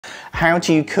How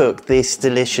do you cook this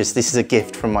delicious, this is a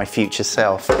gift from my future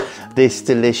self, this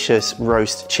delicious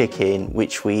roast chicken,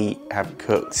 which we have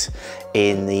cooked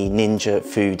in the Ninja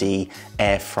FOODI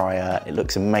Air Fryer. It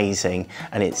looks amazing,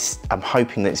 and I'm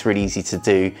hoping that it's really easy to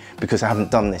do because I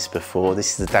haven't done this before.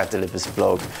 This is the Dad Delivers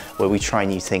vlog where we try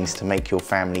new things to make your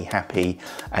family happy.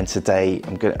 And today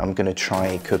I'm gonna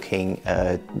try cooking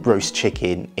roast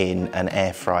chicken in an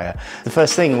air fryer. The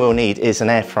first thing we'll need is an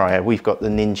air fryer. We've got the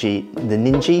Ninja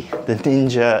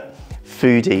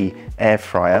FOODI Air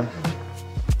Fryer,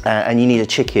 and you need a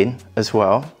chicken as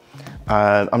well.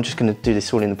 I'm just going to do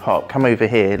this all in the pot. Come over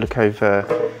here, look over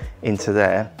into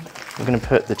there. I'm going to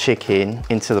put the chicken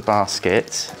into the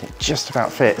basket. It just about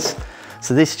fits.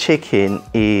 So this chicken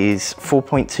is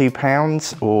 4.2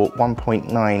 pounds or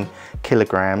 1.9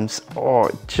 kilograms. Oh,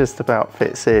 it just about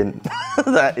fits in.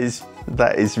 that is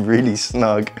really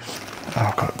snug. Oh,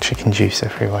 I've got chicken juice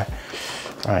everywhere.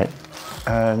 All right.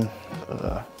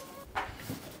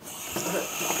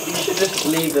 You should just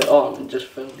leave it on and just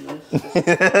film this.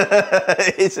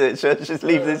 Is it? Should I just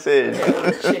leave this in?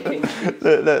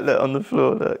 Look, on the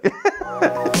floor, look.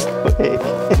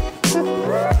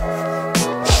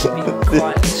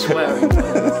 Quite swearing.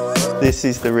 This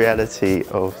is the reality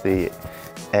of the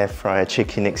air fryer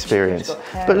chicken experience.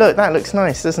 But look, that looks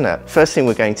nice, doesn't it? First thing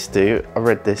we're going to do, I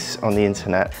read this on the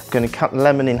internet, I'm going to cut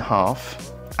lemon in half.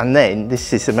 And then,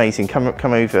 this is amazing, come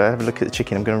over, have a look at the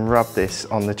chicken. I'm going to rub this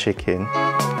on the chicken.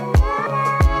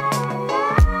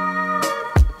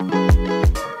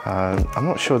 I'm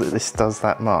not sure that this does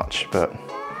that much, but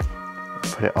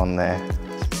put it on there.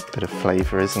 It's a bit of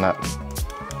flavour, isn't it?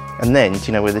 And then, do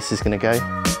you know where this is going to go?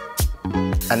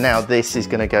 And now this is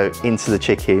going to go into the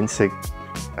chicken, so I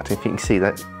don't know if you can see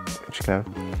that. I'm just going to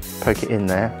poke it in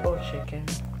there. Poor chicken.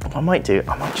 What I might do,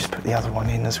 I might just put the other one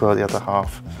in as well, the other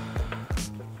half,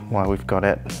 while we've got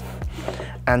it.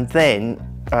 And then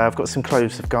I've got some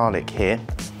cloves of garlic here.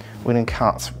 We're going to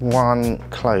cut one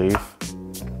clove.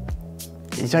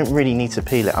 You don't really need to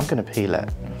peel it. I'm going to peel it.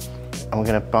 And we're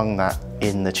going to bung that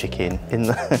in the chicken, in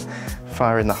the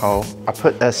fire in the hole. I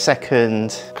put a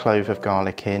second clove of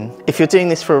garlic in. If you're doing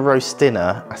this for a roast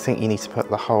dinner, I think you need to put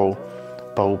the whole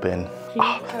bulb in.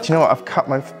 Oh, do you know what? I've cut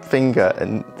my finger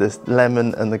and the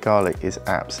lemon and the garlic is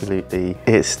absolutely,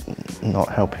 it's not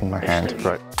helping my hand.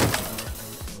 Right.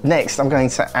 Next, I'm going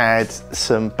to add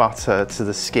some butter to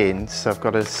the skin. So I've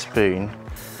got a spoon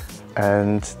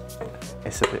and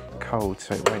it's a bit cold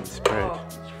so it won't spread.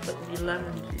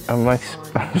 I'm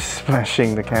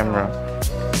splashing the camera.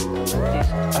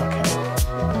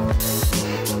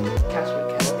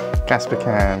 Okay. Casper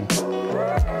can.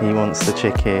 He wants the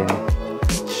chicken.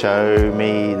 Show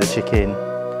me the chicken.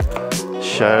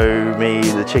 Show me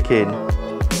the chicken.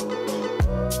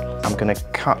 I'm going to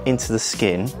cut into the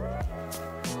skin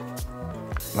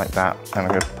like that, and I'm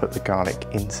going to put the garlic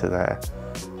into there.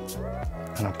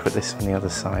 And I'll put this on the other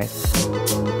side.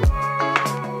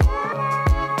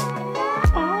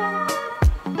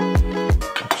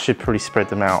 I should probably spread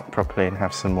them out properly and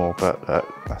have some more, but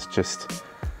that's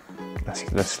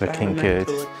looking good.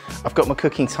 I've got my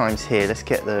cooking times here. Let's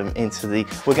get them into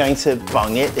we're going to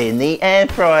bung it in the air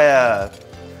fryer.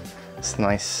 It's a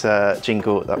nice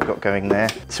jingle that I've got going there.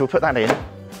 So we'll put that in.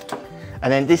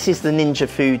 And then this is the Ninja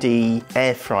FOODI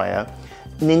Air Fryer.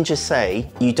 Ninja say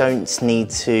you don't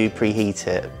need to preheat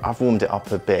it. I've warmed it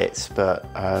up a bit, but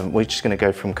we're just going to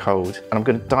go from cold. And I'm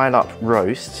going to dial up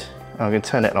roast. I'm going to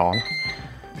turn it on.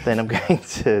 Then I'm going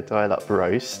to dial up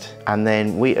roast. And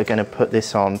then we are going to put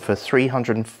this on for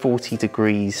 340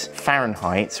 degrees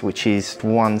Fahrenheit, which is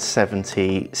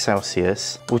 170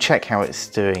 Celsius. We'll check how it's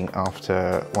doing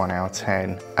after 1 hour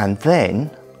 10. And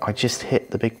then I just hit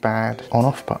the big bad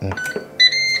on-off button.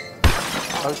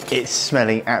 It's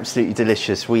smelling absolutely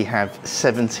delicious. We have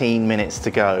 17 minutes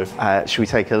to go. Should we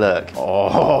take a look?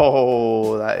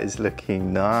 Oh, that is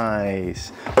looking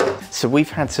nice. So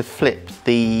we've had to flip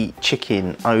the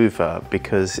chicken over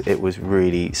because it was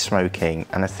really smoking.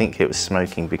 And I think it was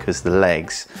smoking because the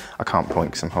legs, I can't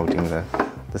point because I'm holding the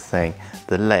thing.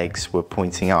 The legs were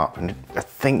pointing up and I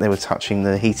think they were touching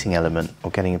the heating element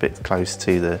or getting a bit close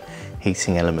to the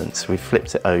heating element. So we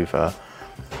flipped it over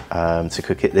to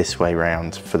cook it this way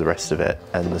round for the rest of it,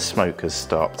 and the smoke has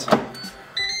stopped.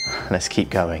 Let's keep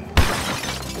going.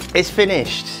 It's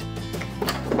finished,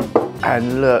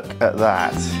 and look at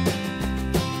that.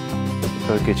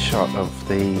 Got a good shot of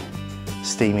the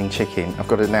steaming chicken. I've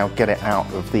got to now get it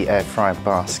out of the air fryer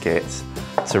basket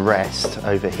to rest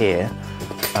over here.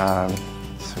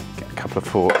 So get a couple of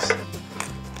forks.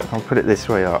 I'll put it this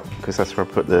way up because that's where I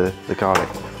put the garlic.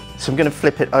 So I'm going to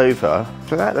flip it over.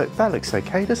 So that looks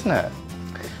okay, doesn't it?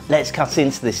 Let's cut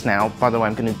into this now. By the way,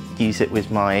 I'm going to use it with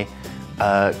my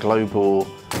global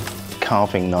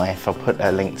carving knife. I'll put a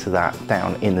link to that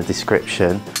down in the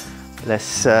description. Let's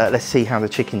see how the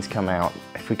chickens come out.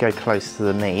 If we go close to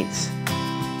the meat,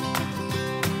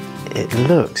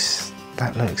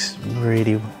 that looks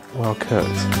really well cooked.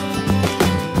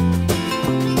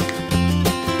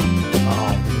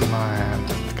 Oh man,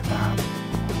 look at that.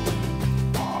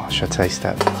 Oh, should I taste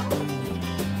that?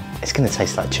 It's gonna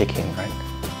taste like chicken, right?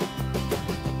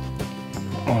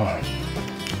 Oh,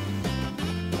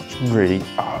 it's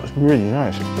really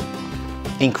nice.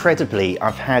 Incredibly,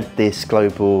 I've had this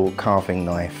global carving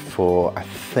knife for, I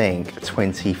think,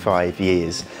 25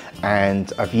 years,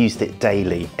 and I've used it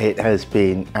daily. It has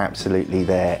been absolutely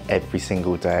there every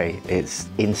single day. It's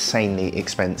insanely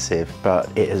expensive, but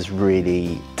it has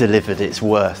really delivered its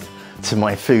worth to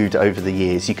my food over the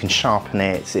years. You can sharpen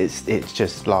it, it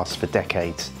just lasts for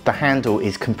decades. The handle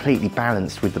is completely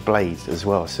balanced with the blade as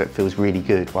well, so it feels really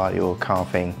good while you're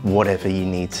carving whatever you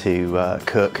need to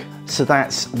cook. So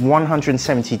that's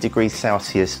 170 degrees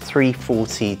Celsius,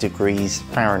 340 degrees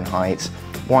Fahrenheit,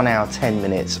 1 hour, 10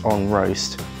 minutes on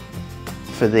roast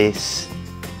for this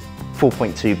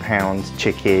 4.2 pound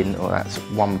chicken, or that's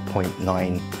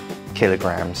 1.9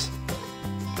 kilograms.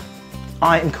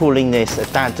 I am calling this a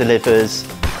Dad Delivers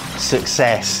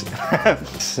success.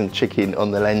 Some chicken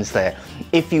on the lens there.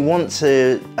 If you want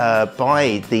to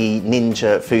buy the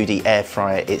Ninja Foodi Air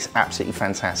Fryer, it's absolutely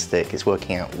fantastic. It's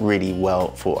working out really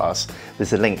well for us.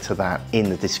 There's a link to that in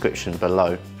the description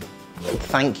below.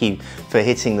 Thank you for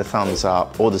hitting the thumbs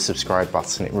up or the subscribe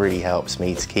button. It really helps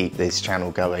me to keep this channel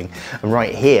going. And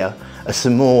right here are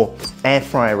some more air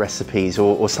fryer recipes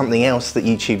or something else that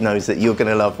YouTube knows that you're going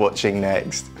to love watching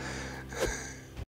next.